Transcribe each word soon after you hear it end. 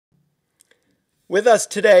With us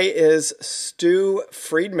today is Stu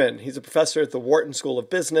Friedman. He's a professor at the Wharton School of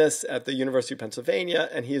Business at the University of Pennsylvania,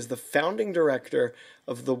 and he is the founding director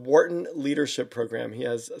of the Wharton Leadership Program. He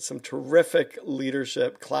has some terrific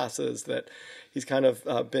leadership classes that he's kind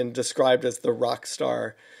of been described as the rock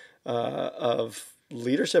star of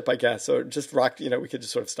leadership, I guess. So just rock, we could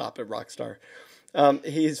just sort of stop at rock star.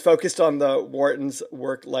 He's focused on the Wharton's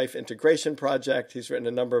work-life integration project. He's written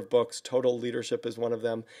a number of books. Total Leadership is one of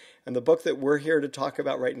them. And the book that we're here to talk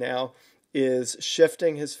about right now is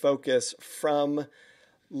shifting his focus from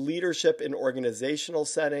leadership in organizational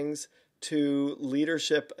settings to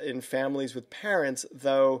leadership in families with parents,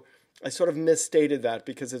 though I sort of misstated that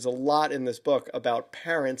because there's a lot in this book about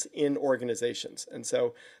parents in organizations. And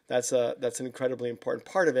so that's an incredibly important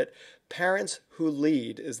part of it. Parents Who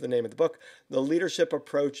Lead is the name of the book. The leadership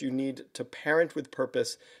approach you need to parent with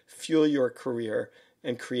purpose, fuel your career,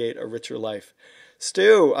 and create a richer life.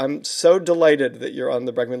 Stu, I'm so delighted that you're on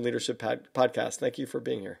the Bregman Leadership Podcast. Thank you for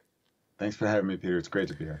being here. Thanks for having me, Peter. It's great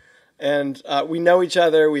to be here. And we know each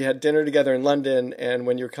other. We had dinner together in London. And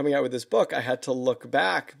when you were coming out with this book, I had to look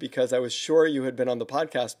back because I was sure you had been on the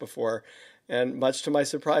podcast before. And much to my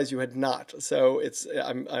surprise, you had not. So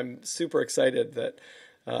I'm super excited that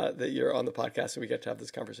you're on the podcast and we get to have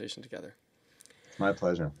this conversation together. My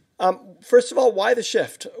pleasure. First of all, why the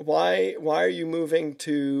shift? Why are you moving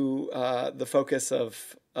to the focus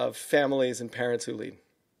of families and parents who lead?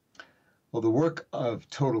 Well, the work of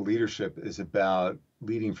Total Leadership is about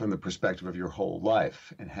leading from the perspective of your whole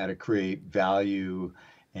life and how to create value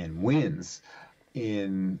and wins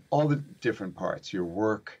in all the different parts: your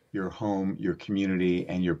work, your home, your community,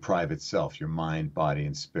 and your private self, your mind, body,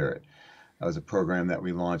 and spirit. That was a program that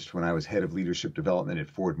we launched when I was head of leadership development at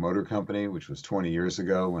Ford Motor Company, which was 20 years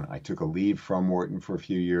ago, when I took a leave from Wharton for a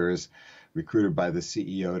few years, recruited by the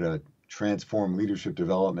CEO to transform leadership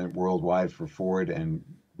development worldwide for Ford. And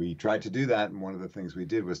we tried to do that. And one of the things we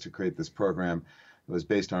did was to create this program that was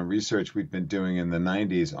based on research we'd been doing in the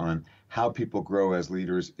 90s on how people grow as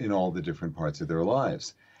leaders in all the different parts of their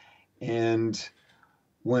lives. And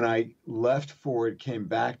when I left Ford, came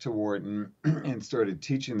back to Wharton and started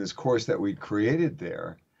teaching this course that we created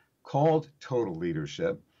there called Total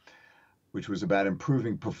Leadership, which was about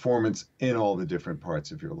improving performance in all the different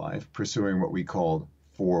parts of your life, pursuing what we called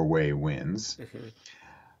four-way wins. Mm-hmm.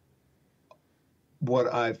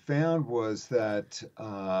 What I found was that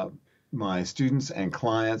my students and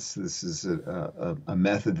clients, this is a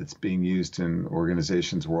method that's being used in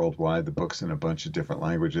organizations worldwide. The book's in a bunch of different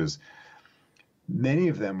languages. Many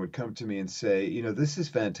of them would come to me and say, this is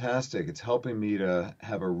fantastic. It's helping me to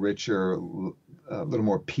have a richer, a little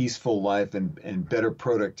more peaceful life and better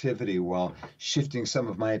productivity while shifting some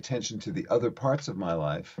of my attention to the other parts of my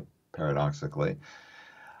life, paradoxically.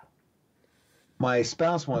 My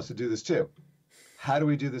spouse wants to do this too. How do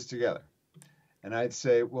we do this together? And I'd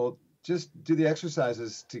say, well, just do the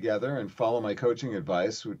exercises together and follow my coaching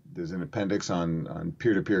advice. There's an appendix on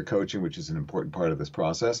peer-to-peer coaching, which is an important part of this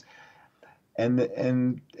process.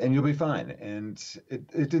 And you'll be fine. And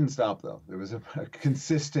it didn't stop, though. There was a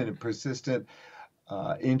consistent and persistent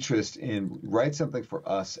interest in write something for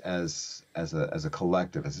us as a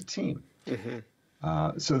collective, as a team.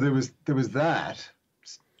 Mm-hmm. So there was that,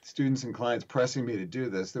 students and clients pressing me to do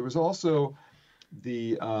this. There was also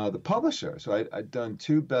the publisher. So I'd done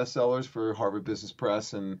 2 bestsellers for Harvard Business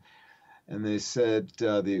Press, and they said,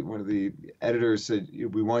 one of the editors said,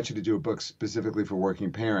 we want you to do a book specifically for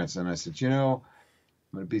working parents. And I said, I'm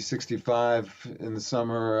going to be 65 in the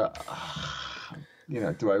summer.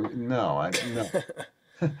 Do I? No.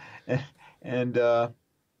 And I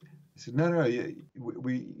said, no, you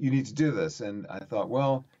need to do this. And I thought,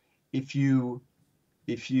 well, if you're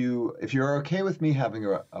okay with me having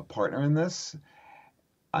a partner in this,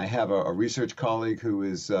 I have a research colleague who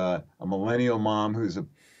is a millennial mom who's a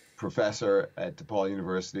professor at DePaul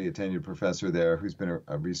University, a tenured professor there, who's been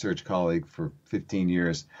a research colleague for 15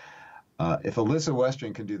 years. If Alyssa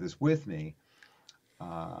Westring can do this with me,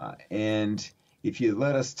 and if you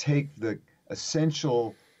let us take the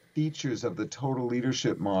essential features of the total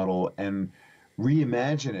leadership model and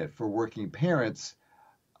reimagine it for working parents,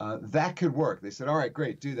 that could work. They said, all right,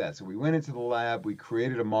 great, do that. So we went into the lab, we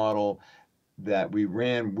created a model that we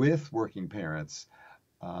ran with working parents.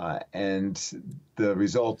 And the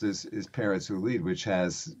result is Parents Who Lead, which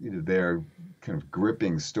has their kind of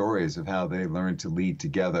gripping stories of how they learn to lead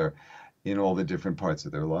together in all the different parts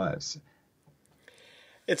of their lives.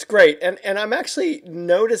 It's great. And I'm actually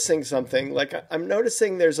noticing something. Like, I'm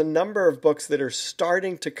noticing there's a number of books that are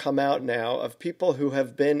starting to come out now of people who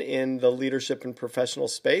have been in the leadership and professional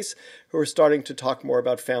space who are starting to talk more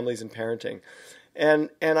about families and parenting. And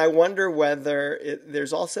I wonder whether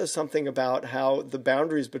there's also something about how the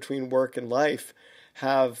boundaries between work and life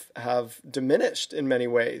have diminished in many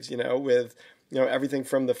ways, with everything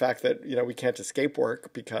from the fact that we can't escape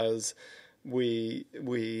work because we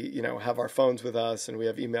have our phones with us and we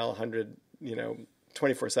have email 100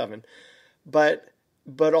 24/7,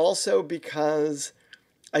 but also because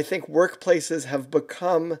I think workplaces have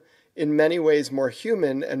become in many ways more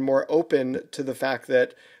human and more open to the fact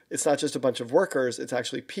that it's not just a bunch of workers, it's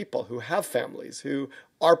actually people who have families, who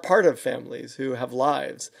are part of families, who have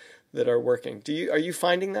lives that are working. Are you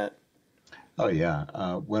finding that? Oh, yeah.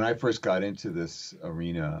 When I first got into this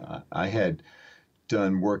arena, I had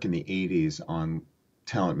done work in the 80s on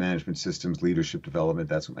talent management systems, leadership development.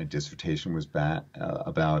 That's what my dissertation was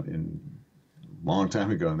about in a long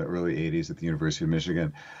time ago in the early 80s at the University of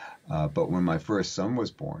Michigan. But when my first son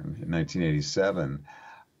was born in 1987,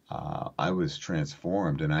 I was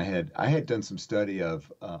transformed, and I had done some study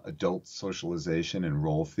of adult socialization and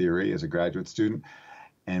role theory as a graduate student.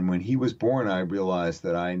 And when he was born, I realized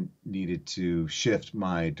that I needed to shift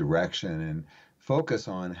my direction and focus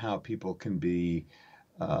on how people can be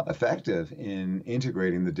effective in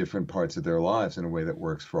integrating the different parts of their lives in a way that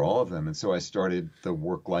works for all of them. And so I started the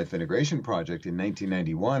Work-Life Integration Project in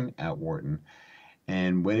 1991 at Wharton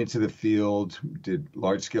and went into the field, did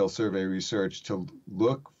large-scale survey research to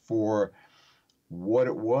look for what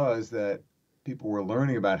it was that people were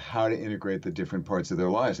learning about how to integrate the different parts of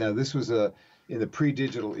their lives. Now, this was in the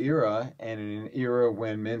pre-digital era and in an era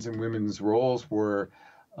when men's and women's roles were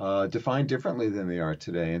defined differently than they are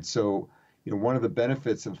today. And so, one of the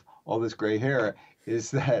benefits of all this gray hair is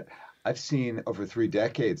that I've seen over 3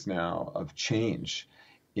 decades now of change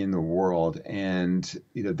in the world. And,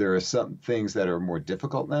 there are some things that are more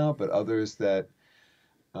difficult now, but others that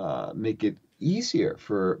make it easier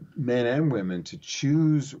for men and women to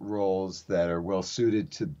choose roles that are well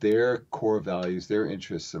suited to their core values, their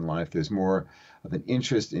interests in life. There's more of an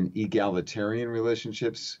interest in egalitarian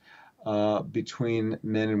relationships between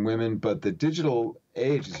men and women. But the digital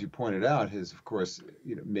age, as you pointed out, has, of course,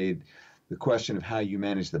 made the question of how you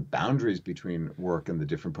manage the boundaries between work and the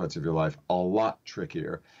different parts of your life a lot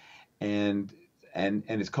trickier. And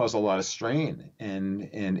it's caused a lot of strain and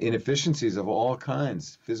inefficiencies of all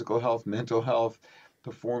kinds: physical health, mental health,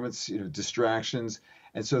 performance, distractions.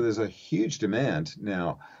 And so there's a huge demand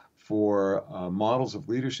now for models of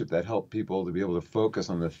leadership that help people to be able to focus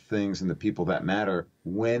on the things and the people that matter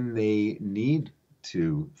when they need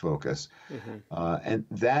to focus. Mm-hmm. And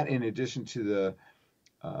that, in addition to the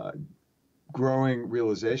growing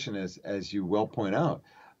realization, as you well point out,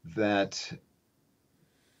 that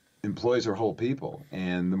employees are whole people,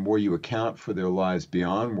 and the more you account for their lives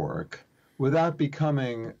beyond work, without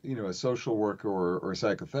becoming, a social worker or a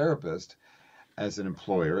psychotherapist as an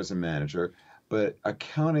employer, as a manager, but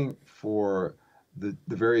accounting for the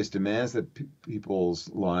various demands that people's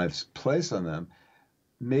lives place on them,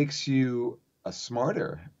 makes you a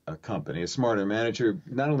smarter company, a smarter manager,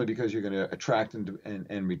 not only because you're going to attract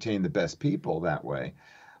and retain the best people that way,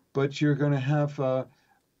 but you're going to have a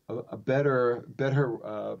better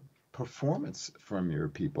performance from your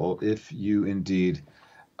people if you indeed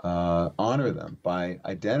honor them by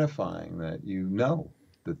identifying that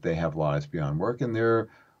that they have lives beyond work. And there are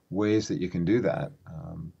ways that you can do that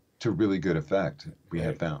to really good effect, we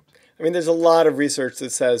have found. I mean, there's a lot of research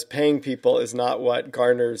that says paying people is not what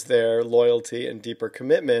garners their loyalty and deeper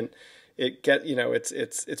commitment.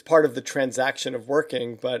 It's part of the transaction of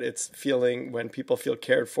working, but it's feeling when people feel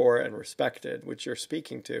cared for and respected, which you're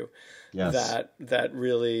speaking to. Yes. That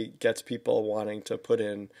really gets people wanting to put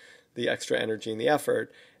in the extra energy and the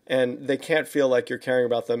effort. And they can't feel like you're caring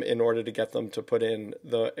about them in order to get them to put in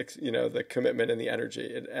the commitment and the energy.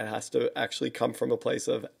 It has to actually come from a place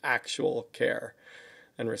of actual care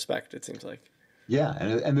and respect, it seems like. Yeah,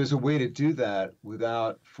 and there's a way to do that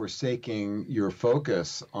without forsaking your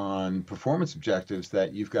focus on performance objectives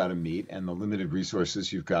that you've got to meet and the limited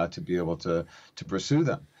resources you've got to be able to pursue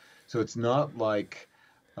them. So it's not like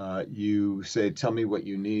you say, "Tell me what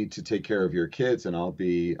you need to take care of your kids, and I'll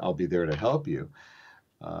be there to help you."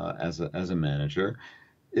 As a manager,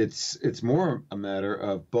 it's more a matter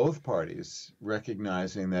of both parties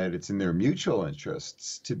recognizing that it's in their mutual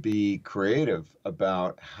interests to be creative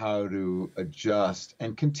about how to adjust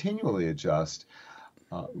and continually adjust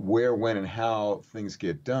where, when, and how things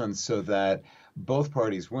get done so that both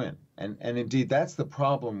parties win. And indeed, that's the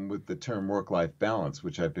problem with the term work-life balance,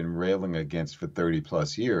 which I've been railing against for 30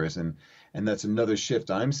 plus years. And that's another shift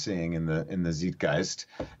I'm seeing in the zeitgeist.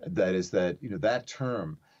 That is that, that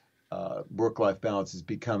term, work-life balance, is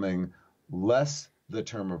becoming less the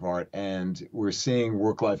term of art, and we're seeing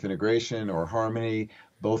work-life integration or harmony,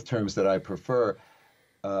 both terms that I prefer,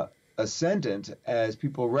 uh, ascendant as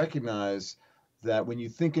people recognize that when you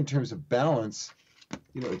think in terms of balance,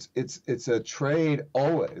 it's a trade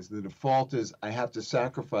always. The default is I have to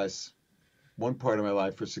sacrifice one part of my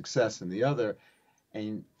life for success in the other.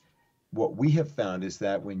 And what we have found is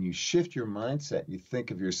that when you shift your mindset, you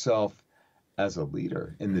think of yourself as a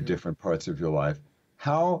leader in the different parts of your life,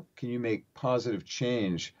 how can you make positive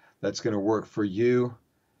change that's going to work for you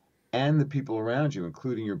and the people around you,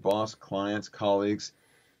 including your boss, clients, colleagues,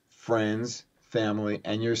 friends, family,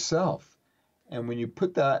 and yourself? And when you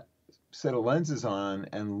put that set of lenses on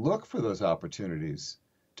and look for those opportunities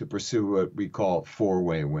to pursue what we call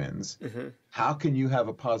four-way wins, how can you have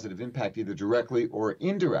a positive impact either directly or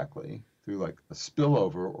indirectly through like a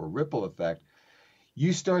spillover or ripple effect?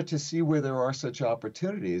 You start to see where there are such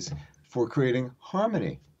opportunities for creating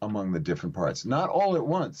harmony among the different parts, not all at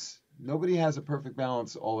once. Nobody has a perfect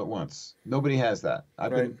balance all at once. Nobody has that.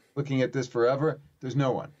 I've been looking at this forever. There's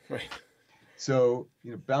no one. Right. So,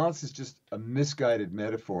 balance is just a misguided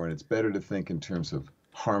metaphor, and it's better to think in terms of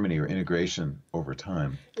harmony or integration over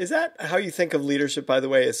time. Is that how you think of leadership, by the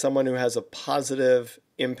way, as someone who has a positive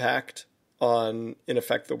impact on, in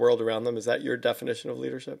effect, the world around them? Is that your definition of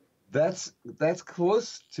leadership? That's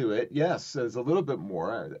close to it. Yes, there's a little bit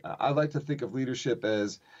more. I like to think of leadership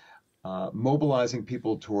as mobilizing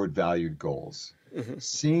people toward valued goals,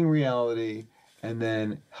 seeing reality, and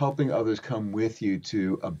then helping others come with you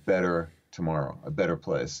to a better tomorrow, a better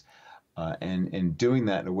place, and doing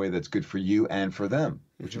that in a way that's good for you and for them,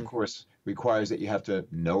 which of course requires that you have to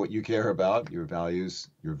know what you care about, your values,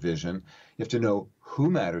 your vision. You have to know who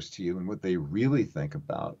matters to you and what they really think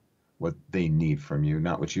about, what they need from you,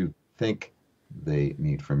 not what you think they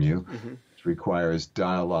need from you. It requires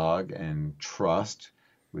dialogue and trust,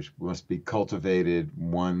 which must be cultivated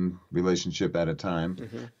one relationship at a time.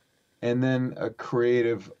 And then a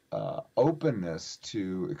creative openness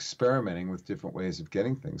to experimenting with different ways of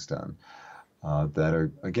getting things done that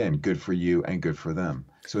are, again, good for you and good for them.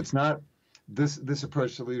 So it's not, this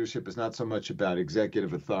approach to leadership is not so much about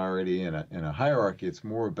executive authority and a hierarchy. It's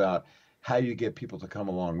more about how you get people to come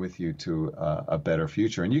along with you to a better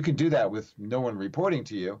future. And you can do that with no one reporting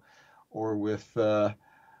to you or with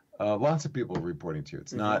lots of people reporting to you.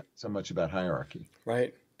 It's not so much about hierarchy.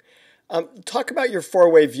 Right. Talk about your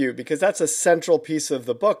four-way view, because that's a central piece of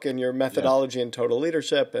the book and your methodology in total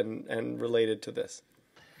leadership and related to this.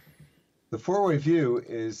 The four-way view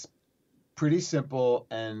is pretty simple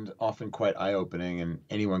and often quite eye-opening, and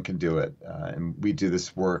anyone can do it. And we do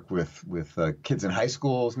this work with kids in high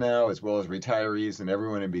schools now, as well as retirees and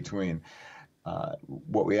everyone in between.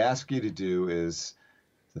 What we ask you to do is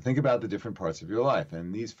to think about the different parts of your life.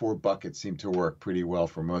 And these four buckets seem to work pretty well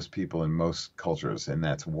for most people in most cultures. And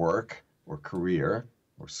that's work or career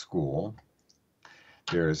or school.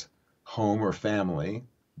 There's home or family,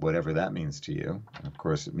 whatever that means to you. And of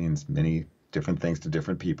course, it means many different things to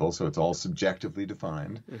different people. So it's all subjectively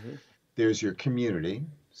defined. There's your community.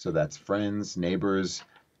 So that's friends, neighbors,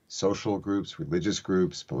 social groups, religious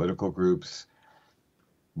groups, political groups,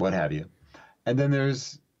 what have you. And then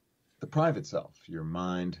there's the private self, your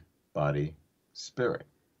mind, body, spirit.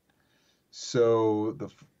 So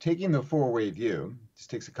taking the four-way view just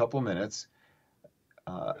takes a couple minutes.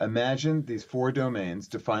 Imagine these four domains,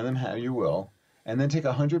 define them how you will, and then take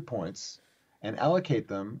 100 points and allocate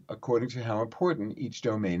them according to how important each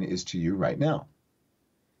domain is to you right now.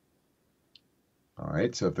 All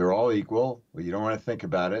right, so if they're all equal, well, you don't want to think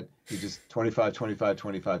about it. You just 25, 25,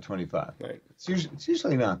 25, 25. Right. It's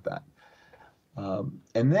usually not that.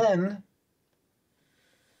 And then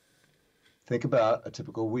think about a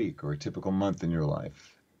typical week or a typical month in your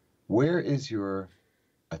life. Where is your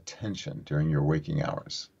attention during your waking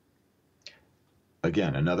hours?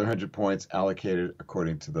 Again, another 100 points allocated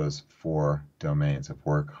according to those four domains of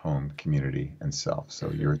work, home, community, and self.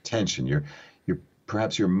 So your attention, your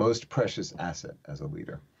perhaps your most precious asset as a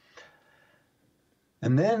leader.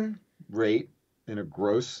 And then rate in a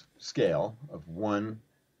gross scale of 1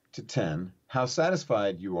 to 10 how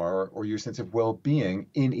satisfied you are or your sense of well-being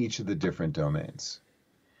in each of the different domains.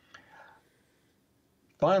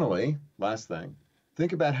 Finally, last thing,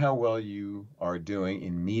 think about how well you are doing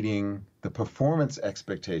in meeting the performance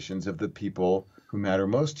expectations of the people who matter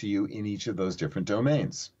most to you in each of those different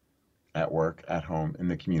domains, at work, at home, in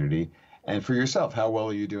the community, and for yourself. How well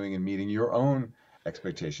are you doing in meeting your own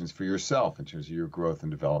expectations for yourself in terms of your growth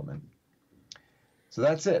and development? So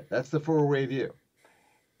that's it. That's the four-way view.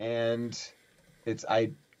 And it's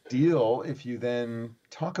ideal if you then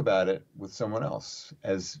talk about it with someone else,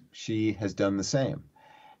 as she has done the same.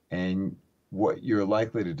 And what you're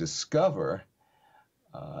likely to discover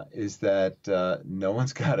is that no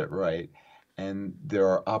one's got it right. And there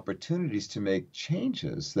are opportunities to make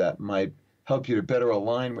changes that might help you to better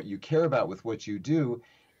align what you care about with what you do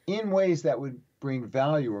in ways that would bring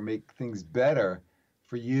value or make things better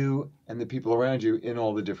for you and the people around you in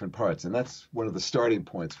all the different parts. And that's one of the starting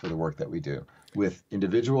points for the work that we do with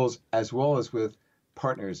individuals as well as with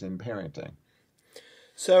partners in parenting.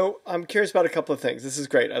 So I'm curious about a couple of things. This is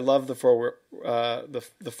great. I love the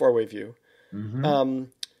four-way view. Mm-hmm.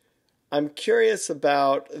 I'm curious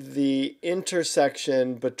about the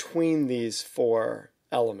intersection between these four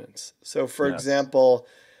elements. So, for example,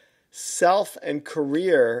 self and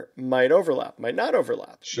career might overlap, might not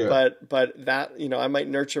overlap. Sure. But that, I might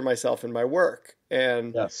nurture myself in my work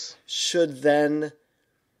and should then,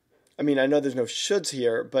 I know there's no shoulds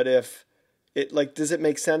here, but if does it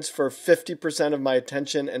make sense for 50% of my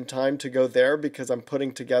attention and time to go there because I'm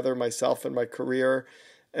putting together myself and my career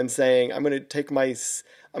and saying, I'm going to take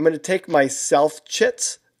my self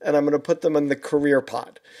chits and I'm going to put them in the career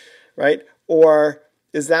pod, right? Or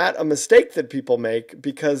is that a mistake that people make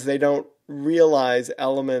because they don't realize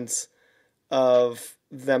elements of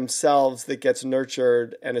themselves that gets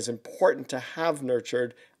nurtured and is important to have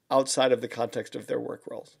nurtured outside of the context of their work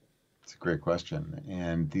roles? It's a great question.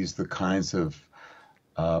 And these are the kinds of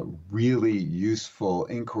really useful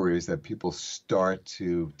inquiries that people start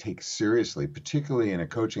to take seriously, particularly in a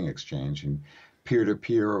coaching exchange and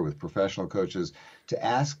peer-to-peer or with professional coaches, to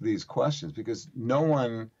ask these questions because no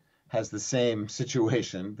one has the same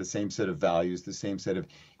situation, the same set of values, the same set of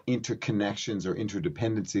interconnections or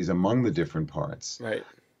interdependencies among the different parts. Right.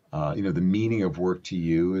 The meaning of work to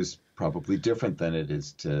you is probably different than it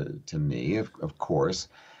is to me, of course.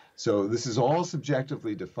 So this is all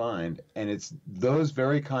subjectively defined, and it's those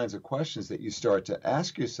very kinds of questions that you start to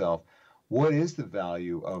ask yourself, what is the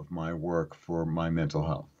value of my work for my mental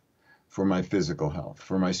health, for my physical health,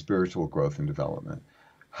 for my spiritual growth and development?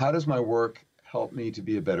 How does my work help me to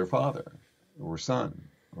be a better father or son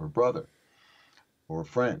or brother or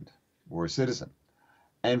friend or citizen,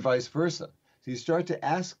 and vice versa? So you start to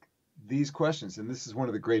ask these questions, and this is one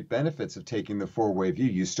of the great benefits of taking the four-way view.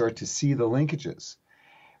 You start to see the linkages,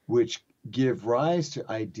 which give rise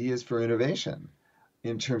to ideas for innovation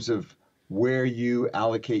in terms of where you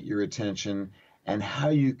allocate your attention and how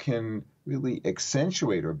you can really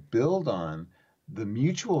accentuate or build on the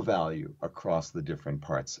mutual value across the different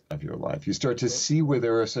parts of your life. You start to see where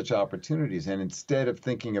there are such opportunities. And instead of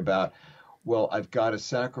thinking about, well, I've got to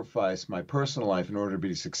sacrifice my personal life in order to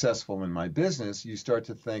be successful in my business, you start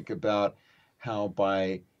to think about how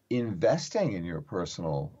by investing in your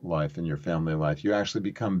personal life and your family life, you actually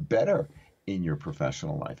become better in your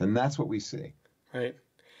professional life. And that's what we see. Right.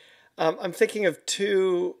 I'm thinking of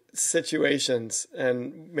two situations,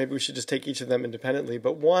 and maybe we should just take each of them independently.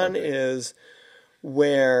 But one is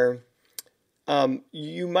where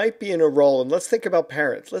you might be in a role, and let's think about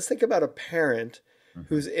parents. Let's think about a parent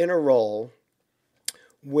who's in a role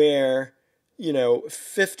where,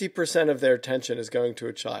 50% of their attention is going to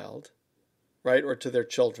a child, right? Or to their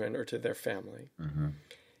children or to their family. Mm-hmm.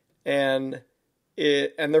 And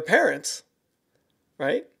their parents,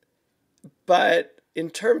 right? But in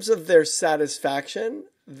terms of their satisfaction,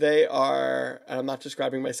 they are, and I'm not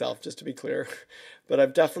describing myself, just to be clear, but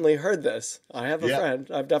I've definitely heard this. I have a friend,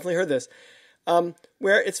 I've definitely heard this,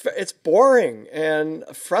 where it's boring and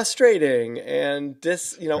frustrating and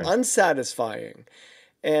unsatisfying.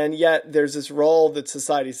 And yet there's this role that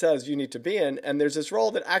society says you need to be in, and there's this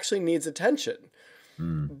role that actually needs attention.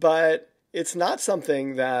 But it's not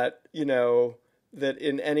something that, that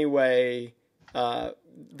in any way,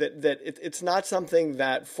 it's not something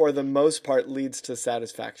that for the most part leads to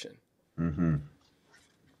satisfaction. Mm-hmm.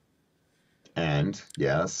 And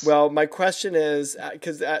yes. Well, my question is,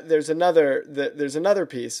 because there's another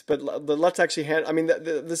piece, but let's actually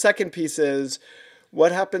the second piece is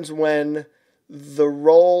what happens when the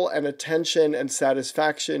role and attention and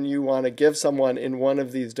satisfaction you want to give someone in one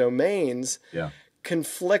of these domains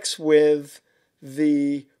conflicts with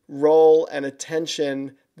the role and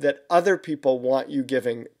attention that other people want you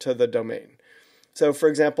giving to the domain. So, for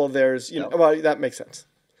example, there's, well, that makes sense.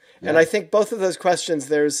 Yeah. And I think both of those questions,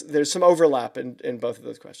 there's some overlap in both of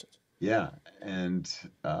those questions. Yeah, and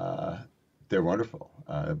they're wonderful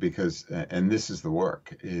because, and this is the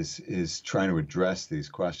work, is trying to address these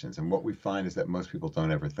questions. And what we find is that most people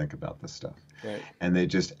don't ever think about this stuff. Right. And they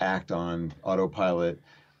just act on autopilot,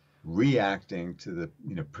 reacting to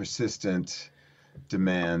the persistent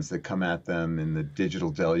demands that come at them in the digital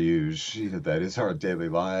deluge, that is our daily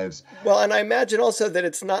lives. Well, and I imagine also that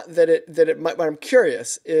it's not that it might. What I'm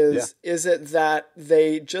curious Yeah. is it that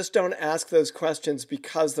they just don't ask those questions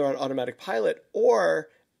because they're on automatic pilot, or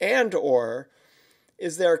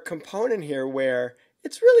is there a component here where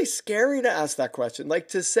it's really scary to ask that question, like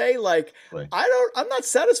to say like Right. I'm not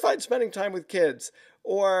satisfied spending time with kids,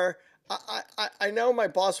 or I know my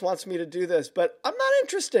boss wants me to do this, but I'm not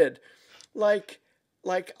interested. Like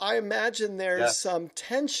I imagine there's Yes. some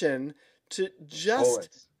tension to just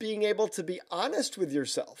Always. being able to be honest with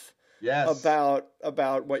yourself Yes.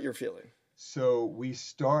 about what you're feeling. So we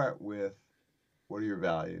start with what are your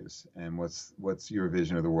values and what's your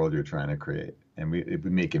vision of the world you're trying to create, and we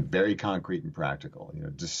make it very concrete and practical.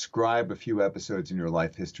 Describe a few episodes in your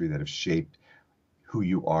life history that have shaped who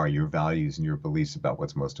you are, your values, and your beliefs about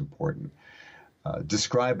what's most important.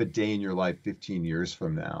 Describe a day in your life 15 years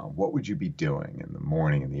from now. What would you be doing in the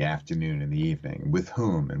morning, in the afternoon, in the evening? With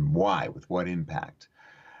whom and why? With what impact?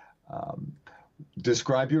 Um,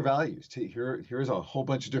 Describe your values. Here's a whole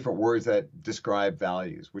bunch of different words that describe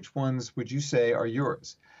values. Which ones would you say are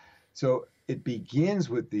yours? So it begins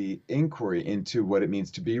with the inquiry into what it means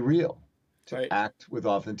to be real, to Right. act with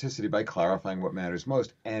authenticity by clarifying what matters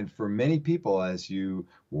most. And for many people, as you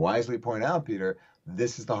wisely point out, Peter,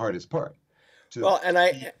 this is the hardest part. To Well,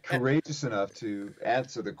 be courageous enough to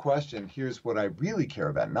answer the question, here's what I really care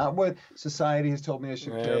about, not what society has told me I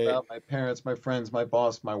should care right. about, my parents, my friends, my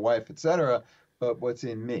boss, my wife, etc., but what's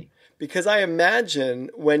in me. Because I imagine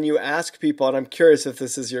when you ask people, and I'm curious if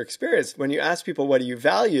this is your experience, when you ask people what do you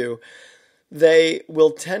value, they will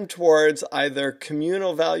tend towards either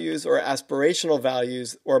communal values or aspirational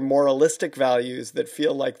values or moralistic values that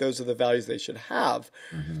feel like those are the values they should have.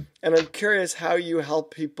 Mm-hmm. And I'm curious how you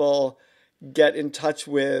help people get in touch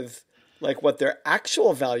with like what their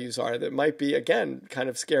actual values are that might be, again, kind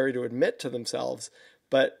of scary to admit to themselves,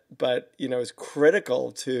 but is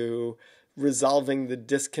critical to resolving the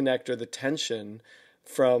disconnect or the tension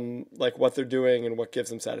from like what they're doing and what gives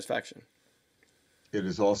them satisfaction. It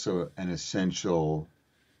is also an essential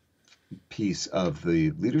piece of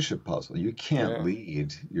the leadership puzzle. You can't Yeah.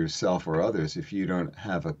 lead yourself or others if you don't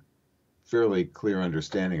have a fairly clear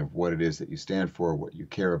understanding of what it is that you stand for, what you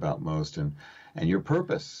care about most, and your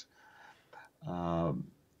purpose.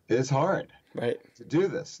 It's hard Right. to do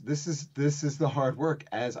this. This is the hard work,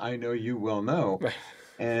 as I know you well know. Right.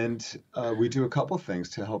 And we do a couple things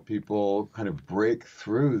to help people kind of break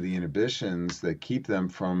through the inhibitions that keep them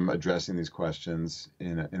from addressing these questions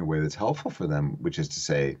in a way that's helpful for them, which is to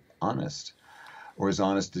say, honest, or as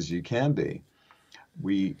honest as you can be.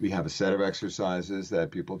 We have a set of exercises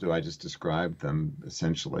that people do. I just described them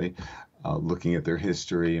essentially, looking at their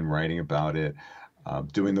history and writing about it,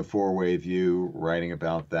 doing the four-way view, writing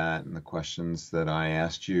about that and the questions that I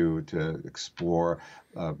asked you to explore,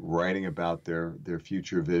 writing about their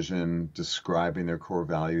future vision, describing their core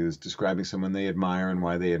values, describing someone they admire and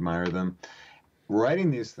why they admire them,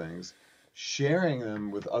 writing these things, sharing them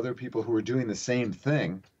with other people who are doing the same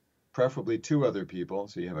thing, preferably two other people.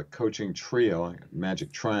 So you have a coaching trio, a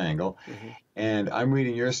magic triangle. Mm-hmm. And I'm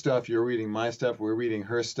reading your stuff, you're reading my stuff, we're reading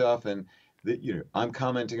her stuff, and I'm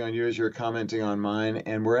commenting on yours, you're commenting on mine,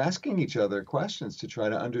 and we're asking each other questions to try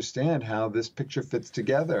to understand how this picture fits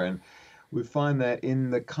together. And we find that in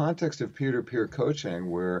the context of peer-to-peer coaching,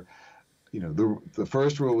 where the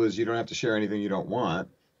first rule is you don't have to share anything you don't want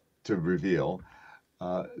to reveal,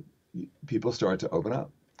 people start to open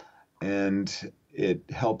up, and it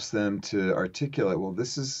helps them to articulate, well,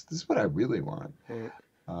 this is what I really want.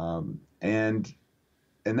 Mm-hmm.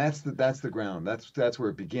 And that's the ground. That's where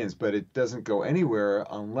it begins. But it doesn't go anywhere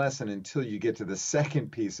unless and until you get to the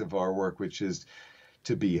second piece of our work, which is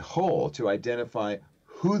to be whole, to identify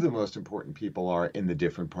who the most important people are in the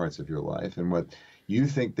different parts of your life and what you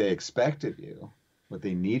think they expect of you, what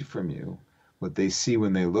they need from you, what they see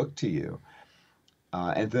when they look to you.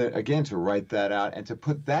 And then again, to write that out and to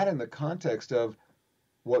put that in the context of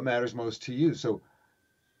what matters most to you. So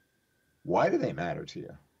why do they matter to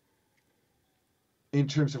you? In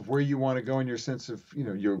terms of where you want to go in your sense of,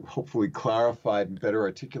 your hopefully clarified and better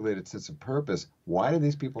articulated sense of purpose, why do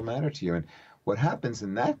these people matter to you? And what happens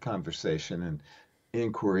in that conversation and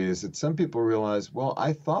inquiry is that some people realize, well,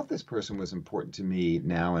 I thought this person was important to me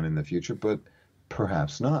now and in the future, but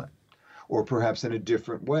perhaps not, or perhaps in a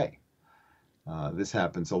different way. This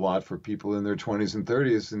happens a lot for people in their 20s and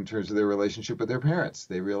 30s in terms of their relationship with their parents.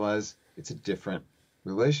 They realize it's a different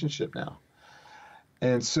relationship now.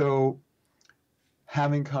 And so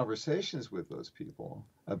having conversations with those people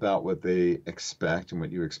about what they expect and what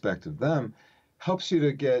you expect of them helps you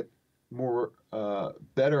to get more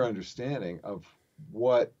better understanding of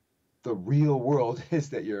what the real world is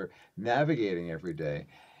that you're navigating every day.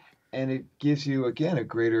 And it gives you, again, a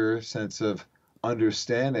greater sense of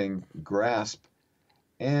understanding, grasp,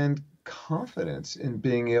 and confidence in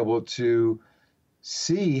being able to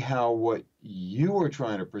see how what you are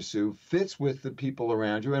trying to pursue fits with the people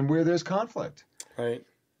around you and where there's conflict. Right.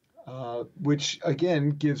 Which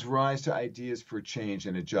again gives rise to ideas for change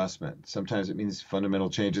and adjustment. Sometimes it means fundamental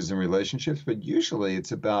changes in relationships, but usually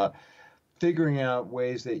it's about figuring out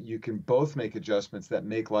ways that you can both make adjustments that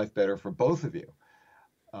make life better for both of you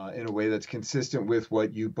in a way that's consistent with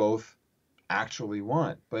what you both actually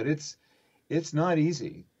want. But it's not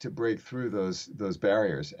easy to break through those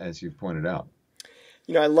barriers, as you've pointed out.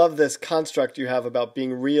 I love this construct you have about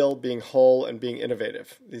being real, being whole, and being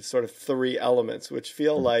innovative. These sort of three elements, which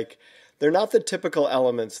feel like they're not the typical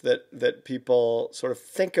elements that people sort of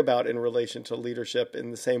think about in relation to leadership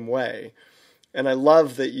in the same way. And I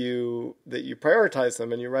love that you prioritize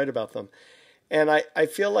them and you write about them. And I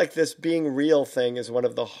feel like this being real thing is one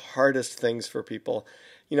of the hardest things for people.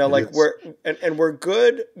 Like we're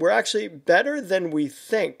good. We're actually better than we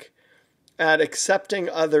think at accepting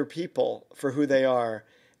other people for who they are,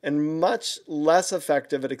 and much less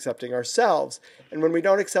effective at accepting ourselves. And when we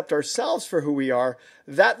don't accept ourselves for who we are,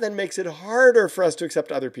 that then makes it harder for us to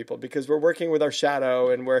accept other people, because we're working with our shadow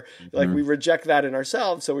and we're like, we reject that in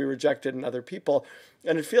ourselves, so we reject it in other people.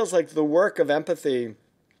 And it feels like the work of empathy,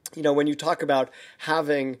 when you talk about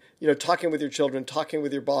having, talking with your children, talking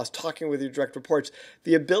with your boss, talking with your direct reports,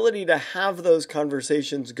 the ability to have those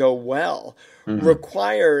conversations go well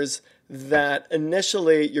requires that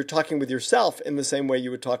initially you're talking with yourself in the same way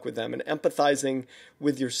you would talk with them, and empathizing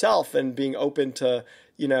with yourself and being open to,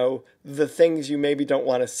 the things you maybe don't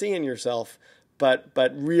want to see in yourself,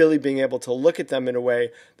 but really being able to look at them in a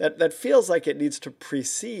way that feels like it needs to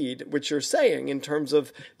precede what you're saying in terms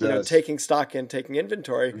of, taking stock and taking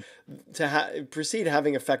inventory, to precede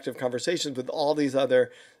having effective conversations with all these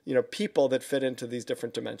other, people that fit into these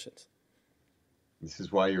different dimensions. This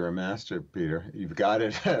is why you're a master, Peter. You've got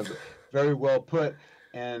it very well put,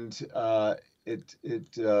 and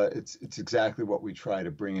it's exactly what we try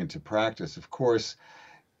to bring into practice. Of course,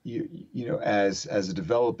 as a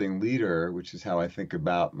developing leader, which is how I think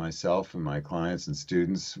about myself and my clients and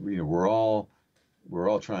students, we're all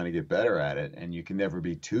trying to get better at it, and you can never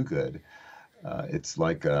be too good. It's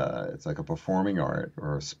like a performing art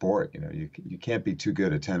or a sport. You can't be too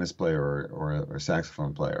good a tennis player or a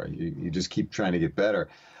saxophone player. You just keep trying to get better.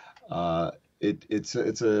 It's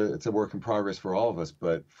a work in progress for all of us,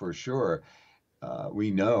 but for sure, we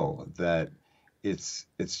know that it's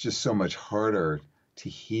just so much harder to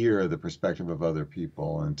hear the perspective of other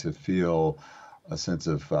people and to feel a sense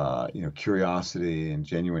of curiosity and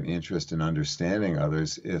genuine interest in understanding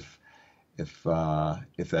others if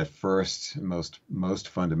that first most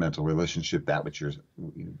fundamental relationship, that which you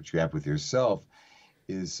have with yourself,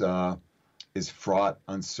 is fraught,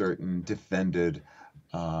 uncertain, defended,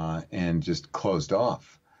 and just closed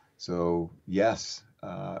off. So yes,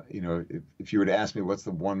 if you were to ask me what's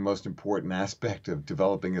the one most important aspect of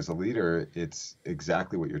developing as a leader, it's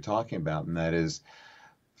exactly what you're talking about, and that is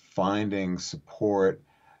finding support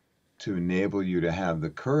to enable you to have the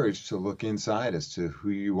courage to look inside as to who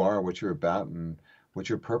you are, what you're about, and what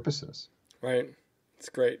your purpose is. Right. It's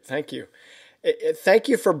great. Thank you. Thank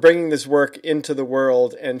you for bringing this work into the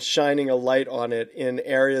world and shining a light on it in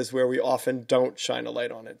areas where we often don't shine a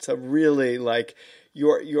light on it. So really, like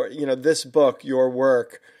this book, your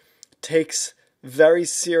work, takes very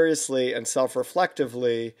seriously and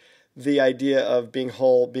self-reflectively the idea of being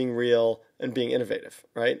whole, being real, and being innovative,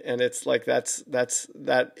 right? And it's like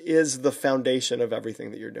that is the foundation of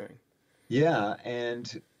everything that you're doing. Yeah,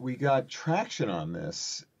 and we got traction on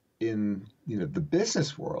this in the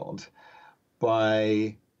business world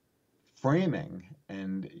by framing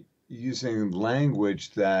and using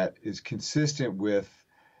language that is consistent with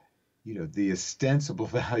the ostensible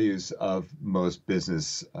values of most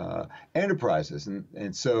business enterprises,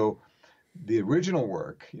 and so the original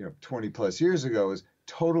work 20 plus years ago is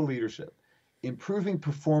total leadership, improving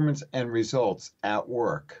performance and results at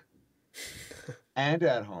work and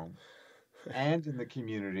at home and in the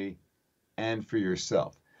community and for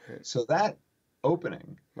yourself. So that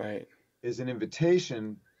opening is an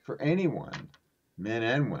invitation for anyone, men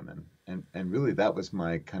and women, and really that was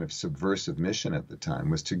my kind of subversive mission at the time,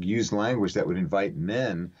 was to use language that would invite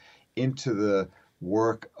men into the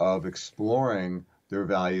work of exploring their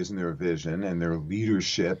values and their vision and their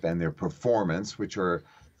leadership and their performance, which are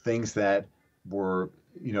things that were,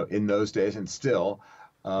 in those days and still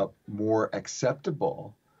more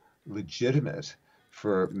acceptable, legitimate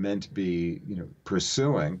for men to be,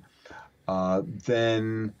 pursuing.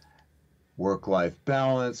 Then work-life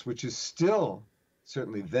balance, which is still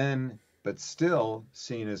certainly then, but still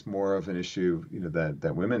seen as more of an issue,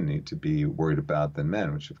 that women need to be worried about than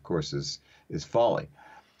men, which of course is folly.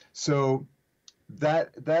 So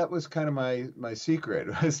that was kind of my secret,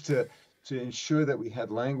 was to ensure that we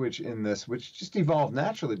had language in this, which just evolved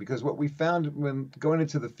naturally, because what we found when going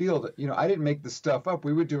into the field, I didn't make the stuff up.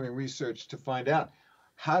 We were doing research to find out,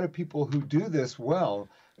 how do people who do this well,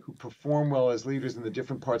 who perform well as leaders in the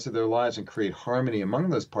different parts of their lives and create harmony among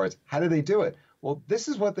those parts, how do they do it? Well, this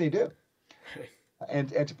is what they do. And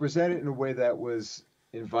to present it in a way that was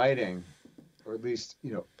inviting, or at least,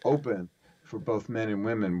 open for both men and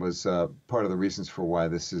women, was part of the reasons for why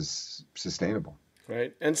this is sustainable.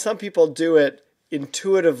 Right. And some people do it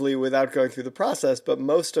intuitively without going through the process, but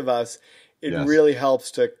most of us, it Yes. really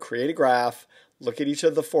helps to create a graph, look at each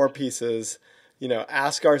of the four pieces,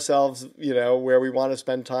 ask ourselves, where we want to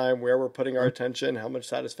spend time, where we're putting our attention, how much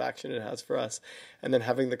satisfaction it has for us, and then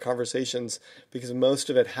having the conversations, because most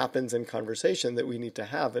of it happens in conversation that we need to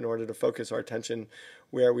have in order to focus our attention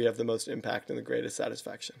where we have the most impact and the greatest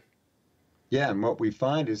satisfaction. Yeah, and what we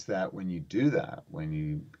find is that when you do that, when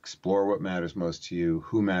you explore what matters most to you,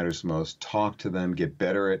 who matters most, talk to them, get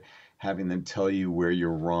better at having them tell you where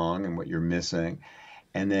you're wrong and what you're missing,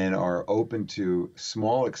 and then are open to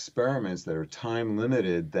small experiments that are time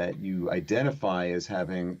limited, that you identify as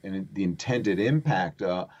having the intended impact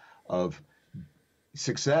of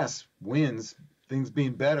success, wins, things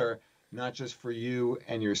being better, not just for you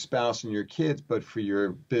and your spouse and your kids, but for your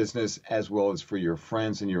business as well as for your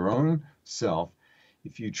friends and your own self.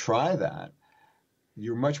 If you try that,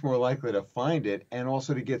 you're much more likely to find it, and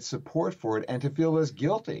also to get support for it, and to feel less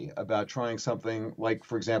guilty about trying something like,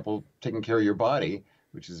 for example, taking care of your body,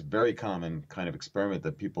 which is a very common kind of experiment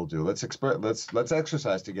that people do. Let's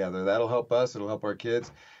exercise together. That'll help us. It'll help our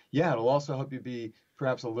kids. Yeah, it'll also help you be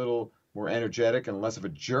perhaps a little more energetic and less of a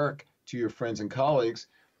jerk to your friends and colleagues.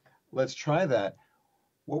 Let's try that.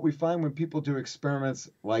 What we find when people do experiments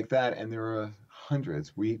like that, and there are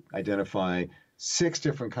hundreds, we identify 6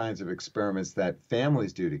 different kinds of experiments that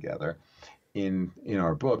families do together in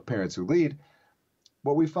our book, Parents Who Lead.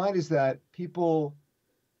 What we find is that people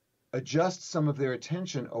adjust some of their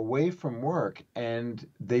attention away from work, and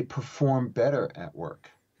they perform better at work.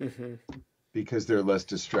 Mm-hmm. Because they're less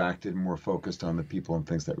distracted and more focused on the people and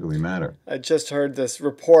things that really matter. I just heard this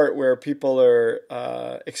report where people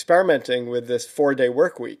are experimenting with this 4-day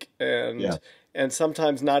work week, and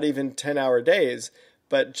sometimes not even 10-hour days,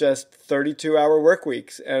 but just 32-hour work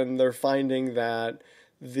weeks. And they're finding that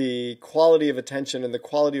the quality of attention and the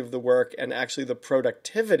quality of the work, and actually the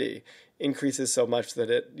productivity, increases so much that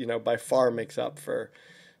it, by far makes up for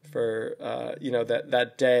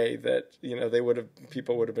that day that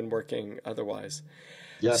people would have been working otherwise.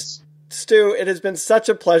 Yes. Stu, it has been such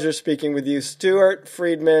a pleasure speaking with you. Stewart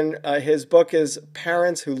Friedman, his book is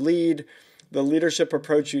Parents Who Lead: The Leadership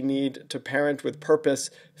Approach You Need to Parent with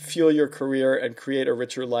Purpose, Fuel Your Career, and Create a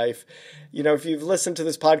Richer Life. If you've listened to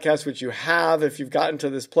this podcast, which you have, if you've gotten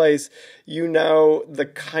to this place, you know the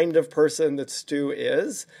kind of person that Stu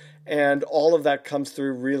is. And all of that comes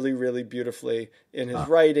through really, really beautifully in his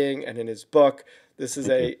writing and in his book. This is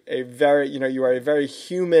a very, you are a very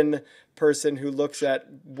human person who looks at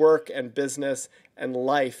work and business and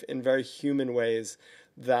life in very human ways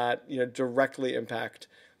that, directly impact,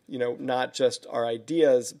 not just our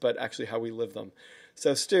ideas, but actually how we live them.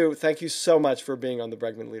 So, Stu, thank you so much for being on the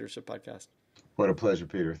Bregman Leadership Podcast. What a pleasure,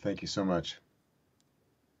 Peter. Thank you so much.